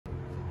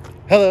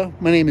Hello,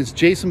 my name is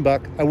Jason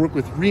Buck. I work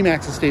with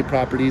Remax Estate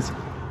Properties,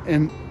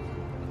 and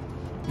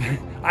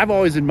I've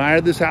always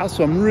admired this house,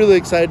 so I'm really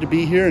excited to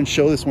be here and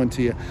show this one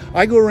to you.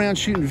 I go around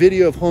shooting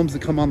video of homes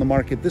that come on the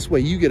market. This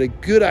way you get a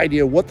good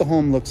idea what the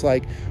home looks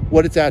like,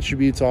 what its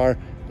attributes are,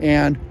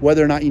 and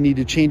whether or not you need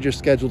to change your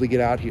schedule to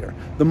get out here.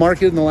 The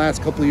market in the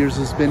last couple of years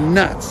has been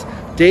nuts.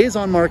 Days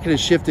on market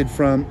has shifted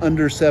from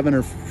under 7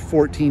 or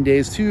 14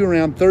 days to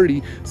around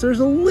 30, so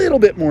there's a little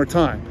bit more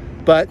time.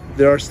 But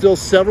there are still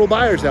several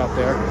buyers out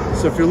there.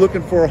 So if you're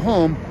looking for a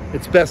home,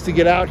 it's best to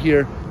get out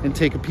here and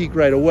take a peek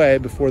right away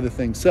before the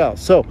thing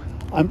sells. So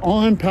I'm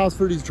on Palos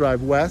Verdes Dr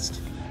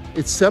West.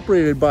 It's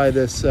separated by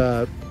this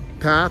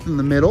path in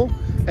the middle,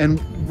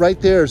 and right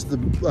there is the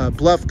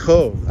Bluff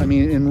Cove. I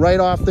mean, and right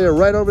off there,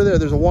 right over there,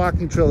 there's a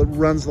walking trail that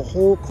runs the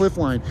whole cliff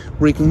line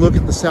where you can look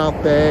at the South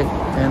Bay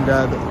and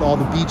all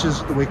the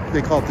beaches.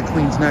 They call it the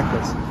Queen's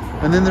Necklace.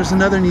 And then there's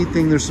another neat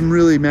thing. There's some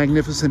really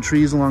magnificent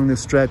trees along this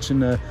stretch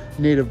and a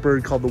native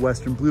bird called the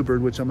Western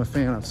Bluebird, which I'm a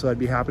fan of, so I'd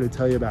be happy to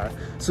tell you about it.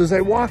 So as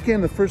I walk in,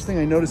 the first thing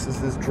I notice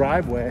is this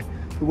driveway.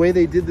 The way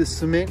they did this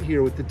cement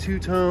here with the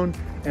two-tone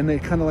and they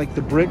kind of like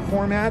the brick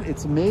format,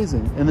 it's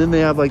amazing. And then they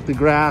have like the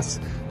grass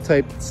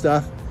type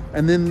stuff.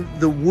 And then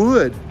the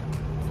wood,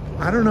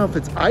 I don't know if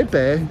it's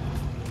ipe.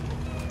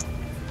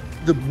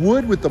 The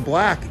wood with the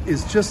black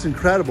is just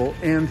incredible.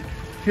 And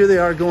here they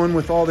are going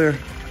with all their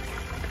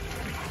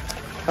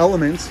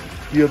elements.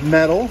 You have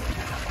metal,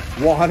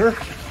 water,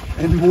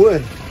 and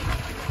wood.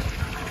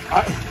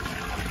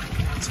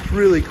 It's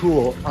really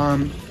cool.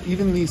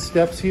 Even these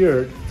steps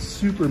here,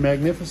 super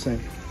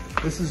magnificent.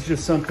 This is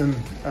just something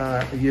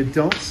you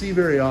don't see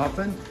very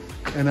often,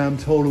 and I'm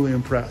totally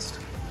impressed.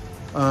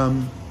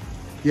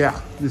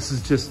 Yeah, this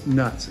is just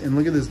nuts. And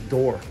look at this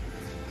door.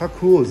 How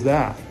cool is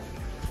that?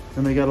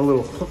 And they got a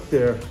little hook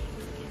there,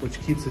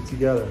 which keeps it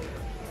together.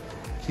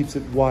 Keeps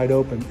it wide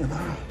open. And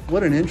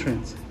what an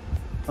entrance.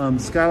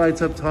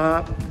 Skylights up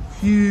top,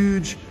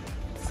 huge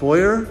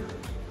foyer.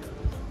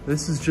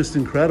 This is just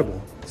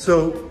incredible.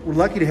 So we're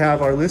lucky to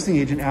have our listing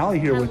agent, Allie,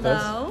 here with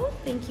us. Hello,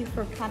 thank you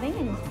for coming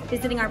and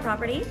visiting our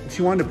property.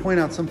 She wanted to point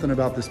out something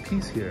about this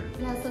piece here.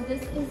 Yeah, so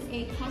this is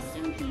a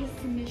custom piece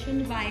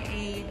commissioned by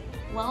a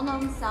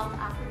well-known South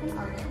African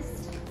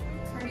artist.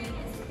 Her name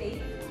is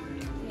Faith,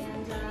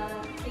 and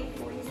Faith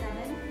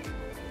 47.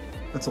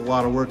 That's a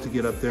lot of work to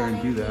get up there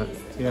and do that.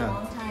 Yeah. A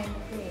long time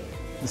to create.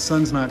 The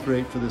sun's not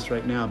great for this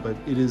right now, but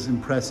it is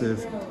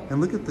impressive. And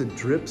look at the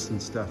drips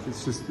and stuff.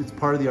 It's just, it's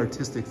part of the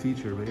artistic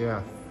feature, but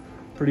yeah,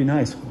 pretty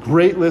nice.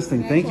 Great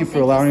listing. Thank you for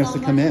allowing us to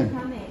come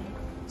in.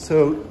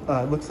 So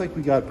it looks like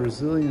we got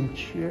Brazilian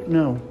cherry.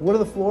 No, what are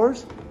the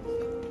floors?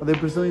 Are they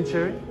Brazilian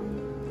cherry?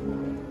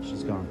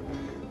 She's gone.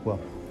 Well,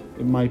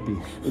 it might be.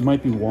 It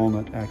might be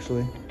walnut,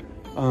 actually.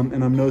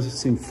 And I'm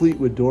noticing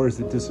Fleetwood doors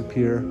that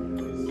disappear.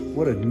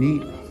 What a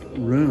neat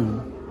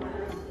room.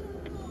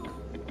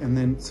 And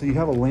then, so you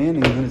have a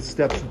landing and then it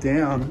steps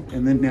down,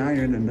 and then now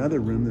you're in another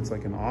room that's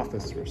like an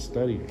office or a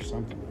study or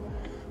something.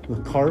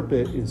 The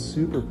carpet is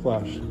super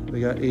plush.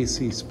 They got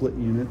AC split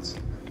units.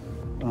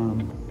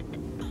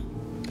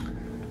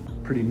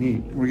 Pretty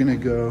neat. We're gonna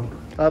go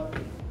up.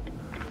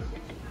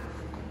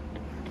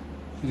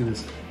 Look at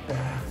this.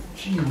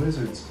 Gee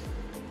whizzards.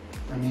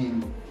 I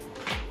mean,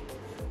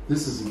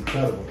 this is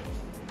incredible.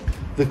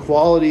 The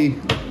quality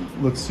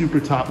looks super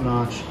top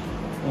notch,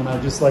 and I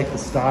just like the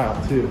style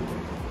too.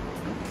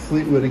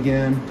 Fleetwood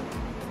again.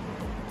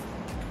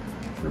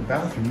 For a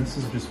bathroom, this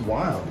is just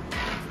wild.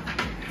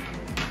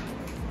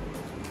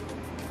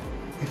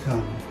 It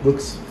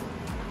looks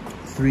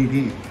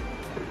 3D.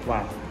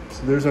 Wow.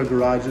 So there's our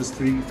garages,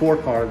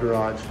 4-car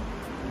garage.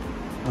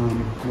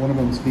 One of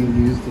them is being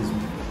used as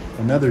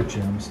another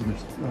gym, so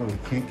there's, oh, we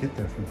can't get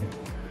there from here.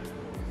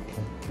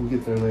 Okay, we'll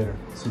get there later.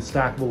 Some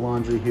stackable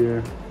laundry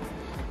here.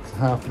 It's a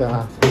half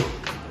bath.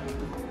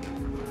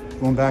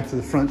 Going back to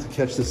the front to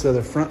catch this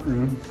other front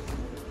room.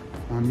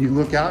 You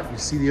look out, you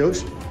see the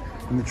ocean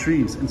and the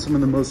trees, and some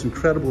of the most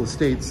incredible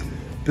estates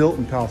built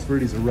in Palos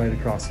Verdes are right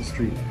across the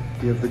street.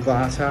 You have the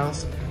glass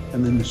house,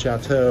 and then the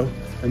chateau,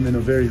 and then a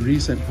very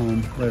recent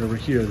home right over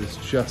here that's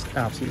just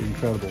absolutely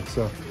incredible.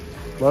 So,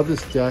 love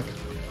this deck.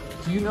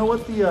 Do you know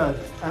what the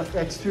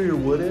exterior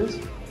wood is?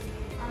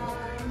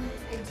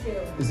 I do.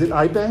 Is it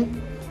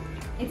ipe?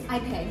 It's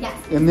ipe,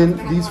 yes. And then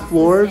these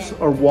floors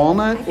are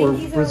walnut or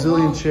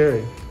Brazilian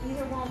cherry? These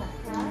are walnut,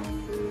 correct?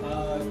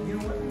 You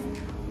know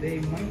what? They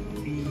might be.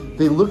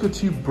 They look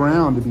too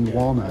brown to be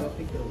walnut. I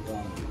think they're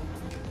walnut.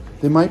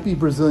 They might be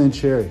Brazilian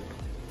cherry.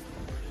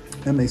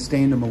 And they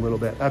stained them a little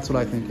bit. That's what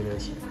I think it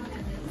is.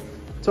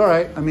 It's all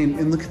right. I mean,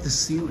 and look at the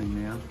ceiling,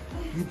 man.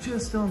 You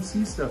just don't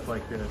see stuff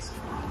like this.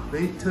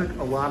 They took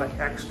a lot of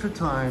extra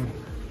time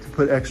to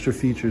put extra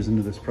features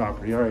into this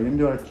property. All right,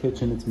 into our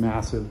kitchen. It's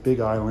massive, big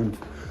island.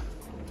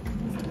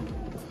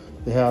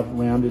 They have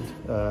rounded,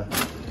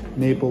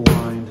 maple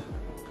lined.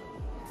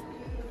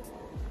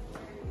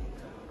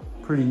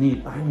 Pretty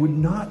neat. I would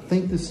not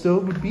think the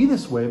stove would be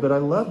this way, but I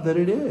love that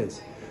it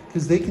is,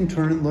 because they can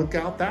turn and look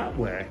out that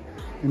way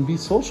and be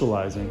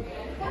socializing.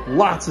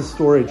 Lots of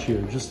storage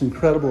here, just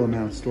incredible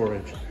amount of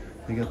storage.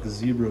 They got the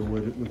zebra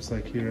wood, it looks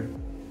like here.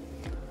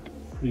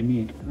 Pretty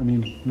neat. I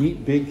mean,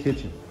 neat big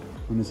kitchen.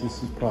 And this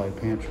is probably a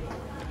pantry.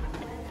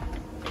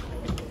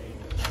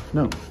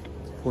 No,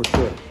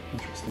 portrait.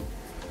 Interesting.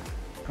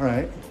 All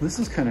right, this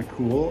is kind of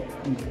cool,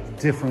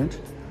 different,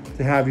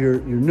 to have your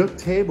nook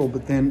table,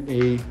 but then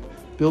a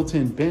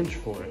built-in bench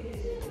for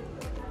it.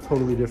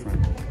 Totally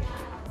different.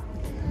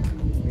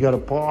 You got a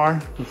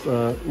bar with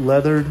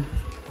leathered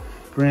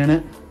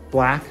granite,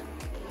 black.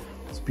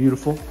 It's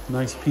beautiful,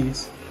 nice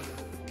piece.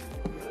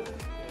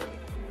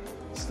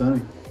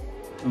 Stunning.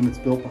 It's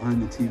built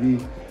behind the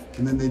TV.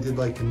 And then they did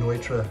like the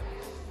Neutra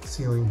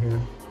ceiling here.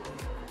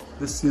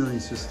 This ceiling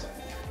is just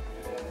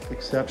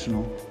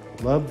exceptional.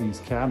 Love these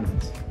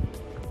cabinets.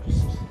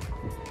 Just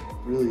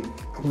really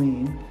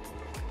clean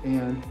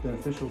and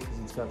beneficial because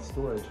it's got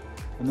storage.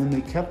 And then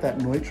they kept that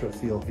Neutra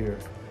feel here.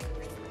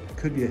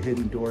 Could be a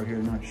hidden door here,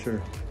 not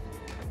sure.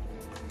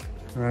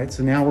 All right,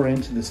 so now we're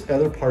into this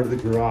other part of the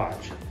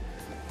garage.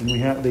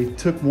 And they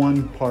took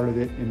one part of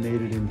it and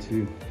made it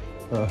into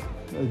a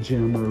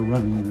gym or a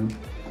running room.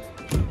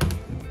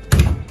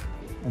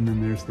 And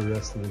then there's the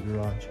rest of the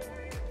garage.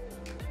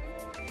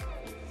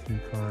 3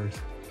 cars,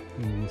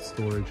 a little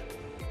storage.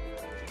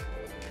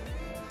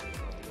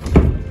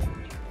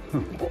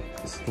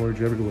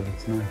 Storage everywhere,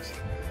 it's nice.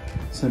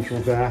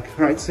 Central vac.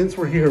 All right, since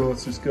we're here,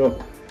 let's just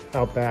go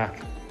out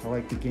back. I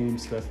like the game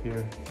stuff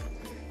here.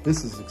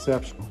 This is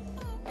exceptional.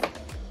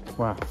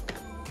 Wow.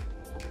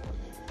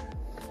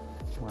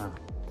 Wow.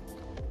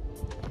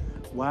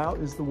 Wow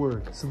is the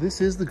word. So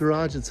this is the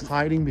garage. It's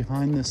hiding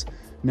behind this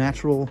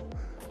natural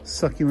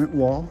succulent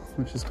wall,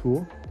 which is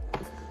cool.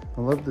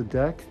 I love the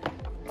deck.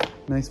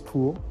 Nice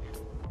pool.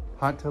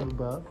 Hot tub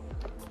above.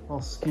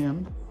 All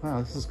skimmed. Wow,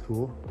 this is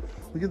cool.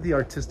 Look at the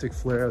artistic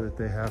flair that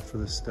they have for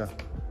this stuff.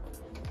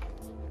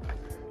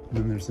 And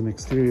then there's an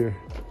exterior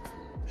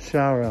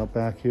shower out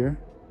back here.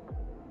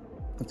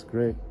 That's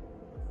great.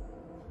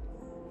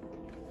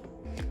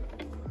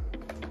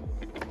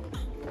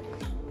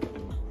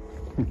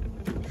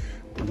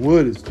 The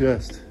wood is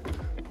just,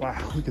 wow,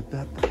 look at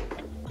that.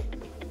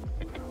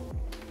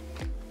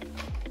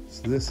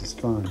 So this is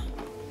fun.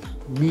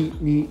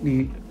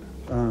 Neat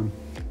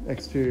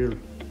exterior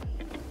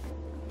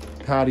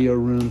patio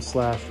room /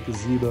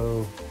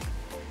 gazebo,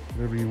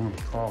 whatever you want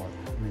to call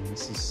it. I mean,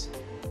 this is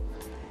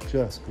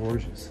just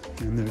gorgeous.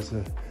 And there's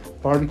a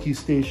barbecue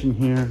station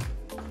here.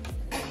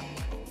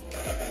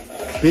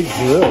 Big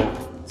grill.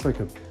 It's like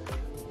a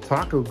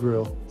taco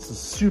grill. This is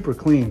super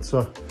clean.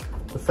 So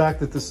the fact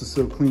that this is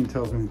so clean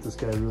tells me that this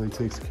guy really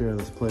takes care of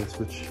this place,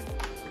 which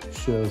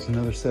shows.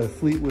 Another set of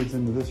Fleetwoods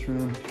into this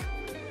room.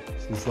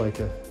 This is like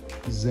a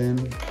Zen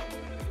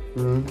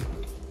room.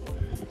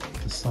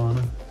 The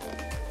sauna.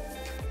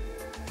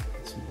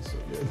 It smells so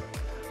good.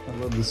 I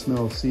love the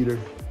smell of cedar.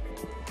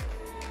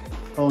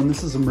 Oh, and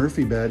this is a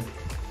Murphy bed.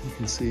 You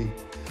can see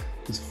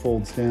this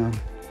folds down.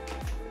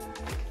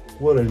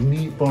 What a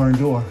neat barn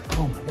door.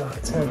 Oh my God,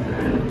 it's heavy.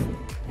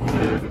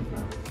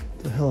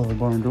 What the hell of a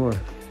barn door.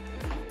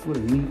 What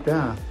a neat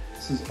bath.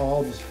 This is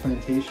all just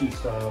plantation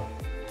style.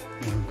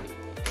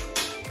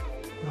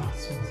 Oh, it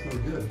smells so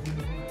good.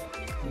 I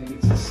think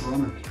it's a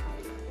sauna.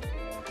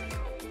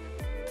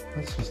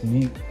 That's just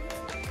neat.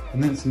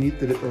 And then it's neat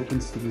that it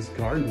opens to this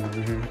garden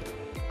over here.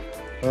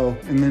 Oh,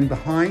 and then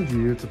behind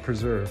you, it's a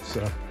preserve.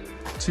 So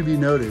to be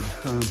noted,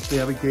 they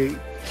have a gate.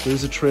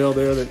 There's a trail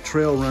there. That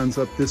trail runs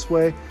up this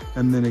way,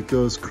 and then it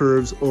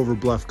curves over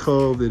Bluff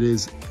Cove. It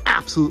is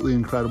absolutely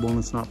incredible, and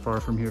it's not far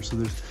from here. So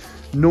there's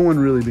no one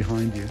really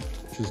behind you,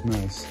 which is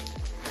nice.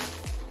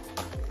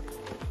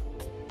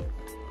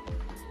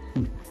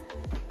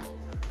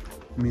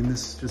 I mean,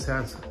 this just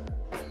has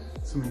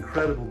some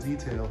incredible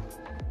detail.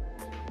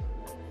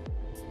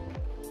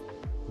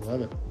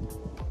 Love it.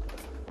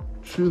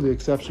 Truly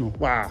exceptional.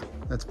 Wow,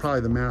 that's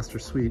probably the master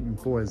suite, and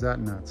boy, is that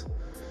nuts.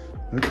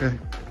 Okay.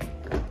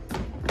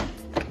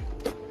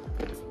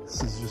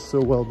 This is just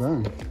so well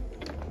done.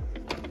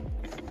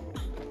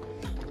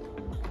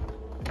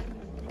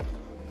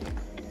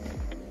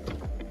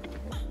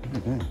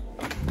 Okay.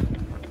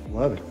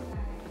 Love it.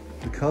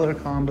 The color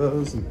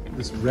combos and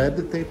this red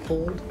that they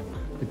pulled,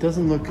 it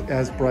doesn't look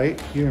as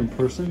bright here in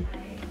person.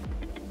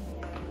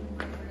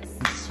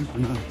 It's super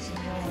nice.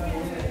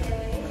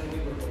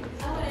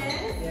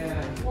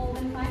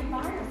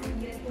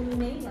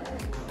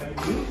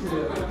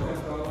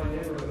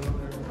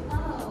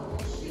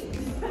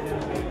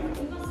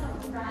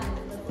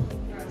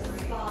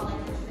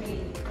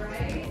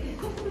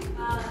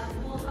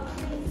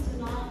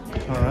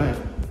 All right.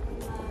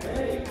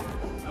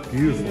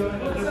 Beautiful.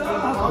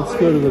 Let's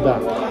go to the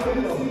back.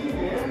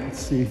 Let's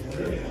see.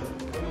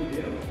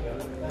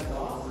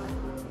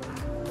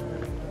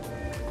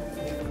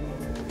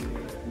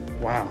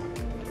 Wow.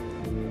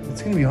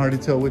 It's going to be hard to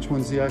tell which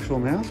one's the actual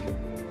master.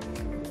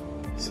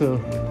 So,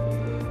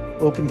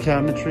 open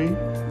cabinetry.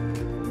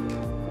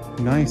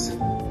 Nice.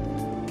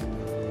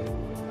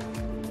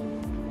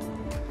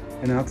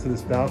 And out to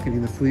this balcony,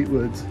 the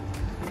Fleetwoods.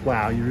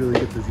 Wow, you really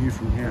get the view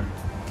from here.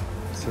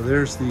 So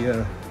there's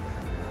the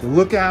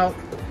lookout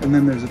And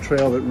then there's a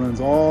trail that runs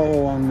all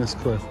along this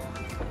cliff.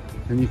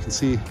 And you can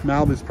see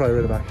Malibu's probably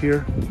right about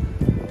here.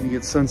 And you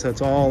get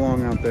sunsets all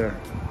along out there.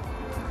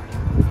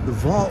 The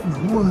vault and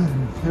the wood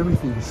and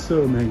everything is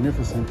so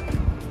magnificent.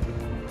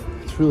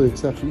 It's really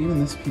exceptional. Even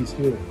this piece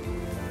here,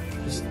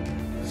 just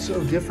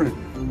so different.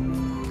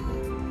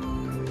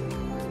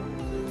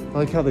 I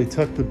like how they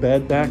tucked the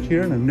bed back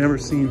here, and I've never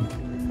seen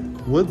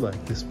wood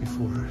like this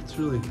before. It's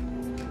really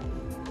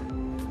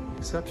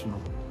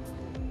exceptional.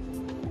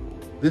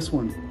 This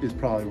one is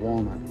probably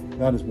walnut.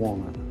 That is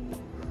walnut.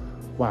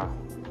 Wow.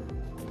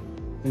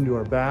 Into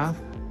our bath.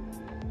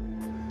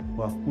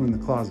 Well, we're in the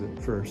closet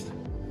first.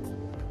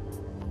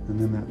 And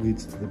then that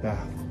leads to the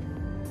bath.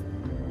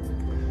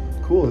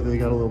 Cool, they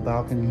got a little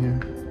balcony here.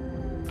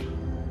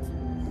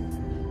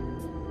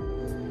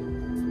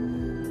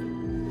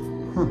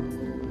 Huh.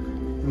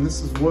 And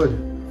this is wood.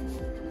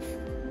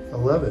 I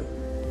love it.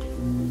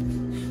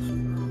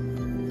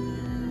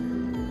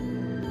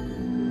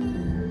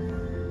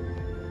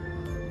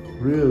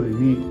 Really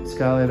neat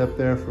skylight up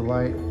there for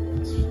light.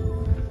 Let's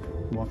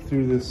walk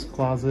through this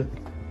closet.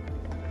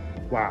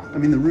 Wow, I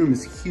mean the room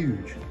is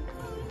huge.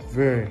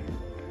 Very,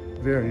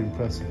 very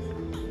impressive.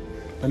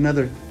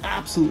 Another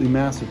absolutely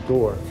massive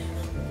door.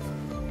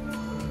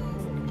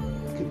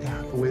 Look at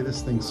that, the way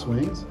this thing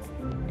swings.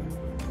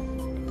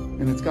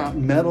 And it's got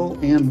metal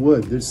and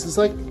wood. This is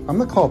like, I'm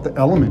gonna call it the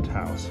element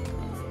house.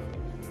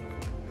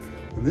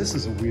 And this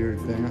is a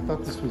weird thing. I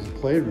thought this was a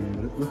playroom,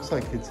 but it looks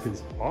like it's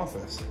his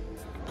office.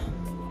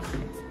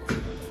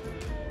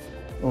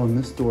 Oh, and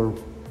this door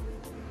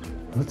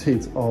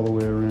rotates all the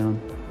way around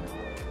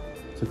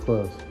to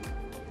close.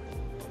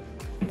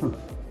 Huh.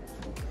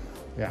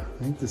 Yeah,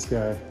 I think this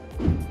guy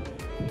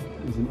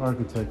is an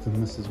architect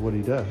and this is what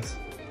he does.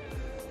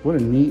 What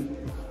a neat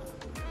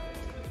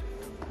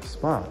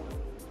spot.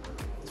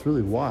 It's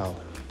really wild.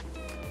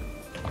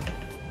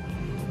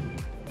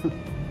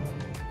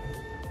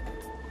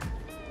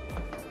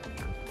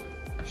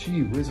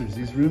 Gee whizzards,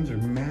 these rooms are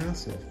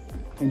massive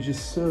and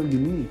just so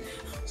unique.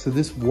 So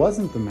this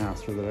wasn't the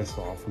master that I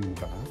saw from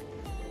the back.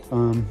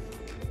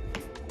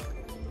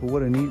 But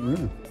what a neat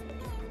room.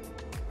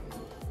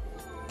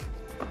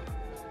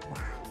 Wow.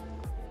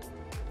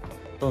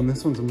 Oh, and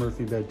this one's a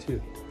Murphy bed too.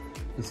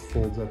 This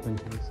folds up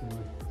into the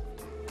ceiling.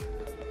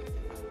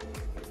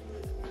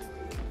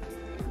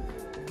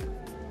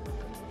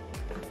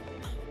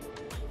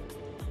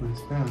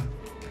 Nice bath.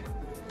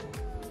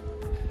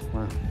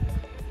 Wow.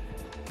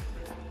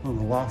 Oh,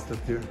 the loft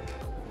up here.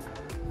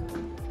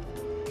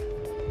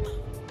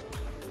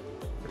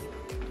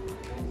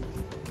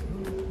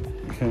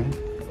 Okay,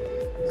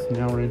 so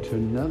now we're into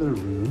another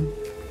room.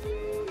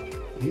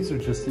 These are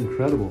just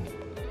incredible.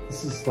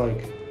 This is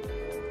like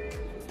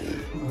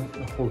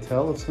a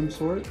hotel of some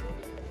sort,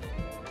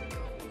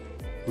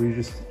 where you're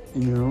just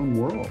in your own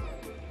world.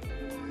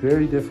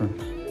 Very different.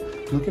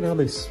 Look at how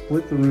they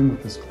split the room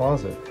with this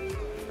closet.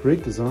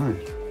 Great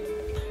design.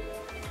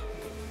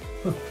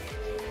 Huh.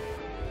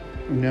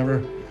 I've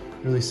never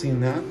really seen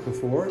that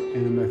before,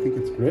 and I think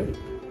it's great.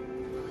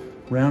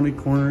 Rounded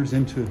corners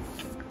into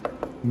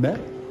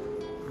metal.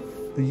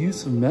 The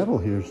use of metal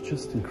here is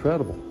just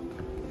incredible.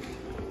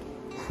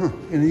 Huh.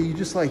 And you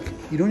just like,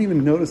 you don't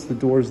even notice the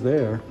doors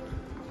there,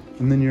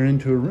 and then you're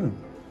into a room.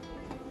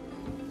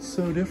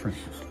 So different.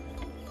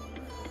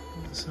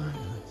 The side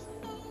of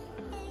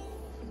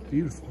this.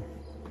 Beautiful.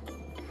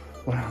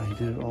 Wow, he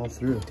did it all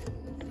through.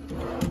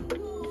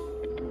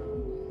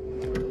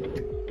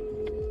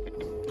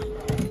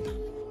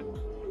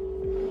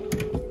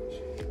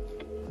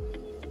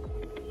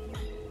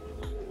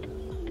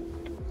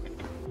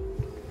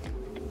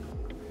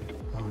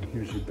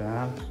 Here's your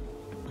bath.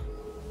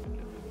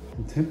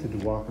 I'm tempted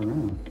to walk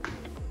around.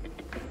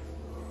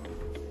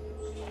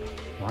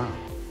 Wow.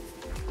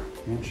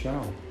 And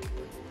shower.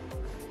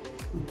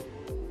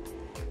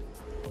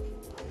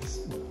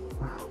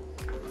 Wow.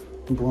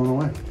 I'm blown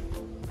away.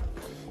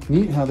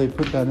 Neat how they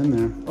put that in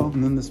there. Oh,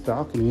 and then this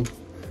balcony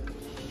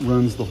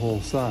runs the whole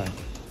side.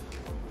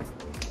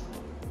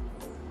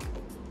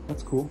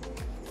 That's cool.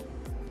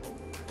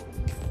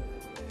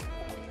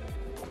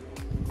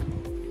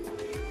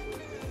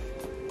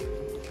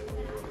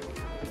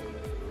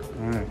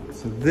 All right,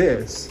 so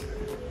this,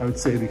 I would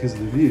say because of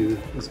the view,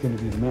 is going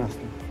to be the master.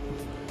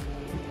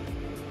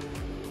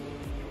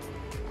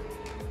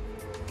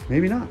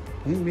 Maybe not.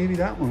 I think maybe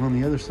that one on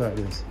the other side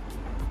is.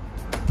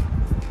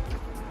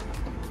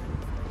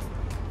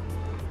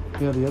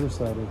 Yeah, the other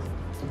side is.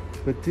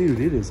 But dude,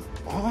 it is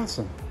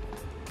awesome.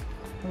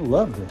 I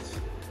love this.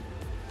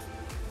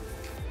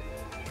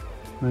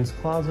 Nice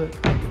closet.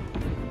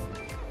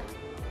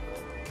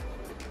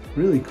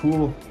 Really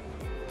cool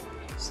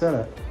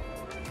setup.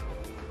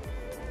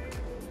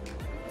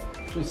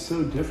 Just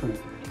so different.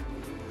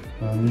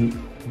 Neat.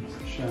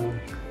 Shower.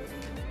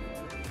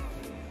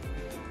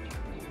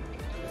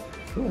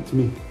 Oh, it's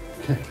me.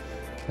 Okay.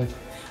 I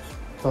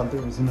thought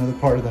there was another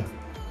part of the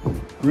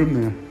room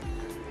there.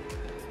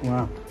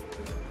 Wow.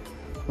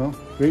 Well,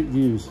 great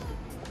views.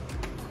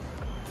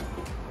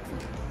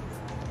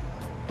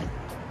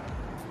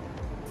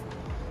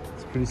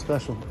 It's Pretty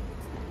special.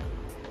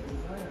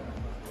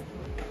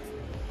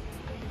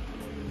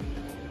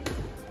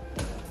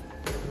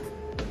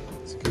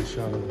 It's a good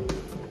shot of the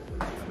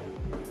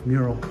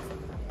mural.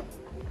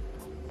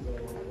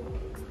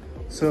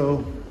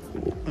 So,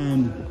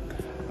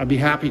 I'd be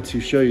happy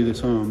to show you this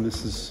home.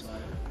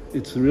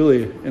 It's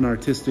really an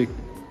artistic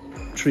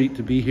treat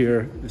to be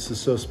here. This is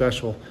so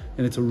special,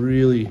 and it's a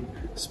really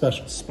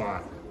special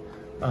spot.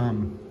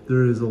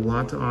 There is a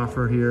lot to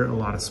offer here, a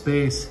lot of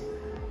space,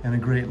 and a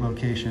great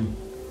location.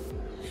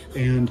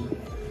 And,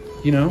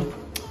 you know,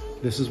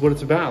 this is what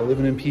it's about,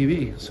 living in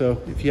PV.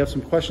 So if you have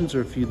some questions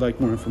or if you'd like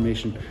more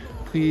information,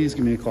 please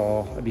give me a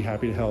call. I'd be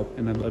happy to help,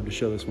 and I'd love to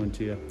show this one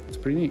to you. It's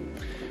pretty neat.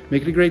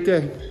 Make it a great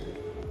day.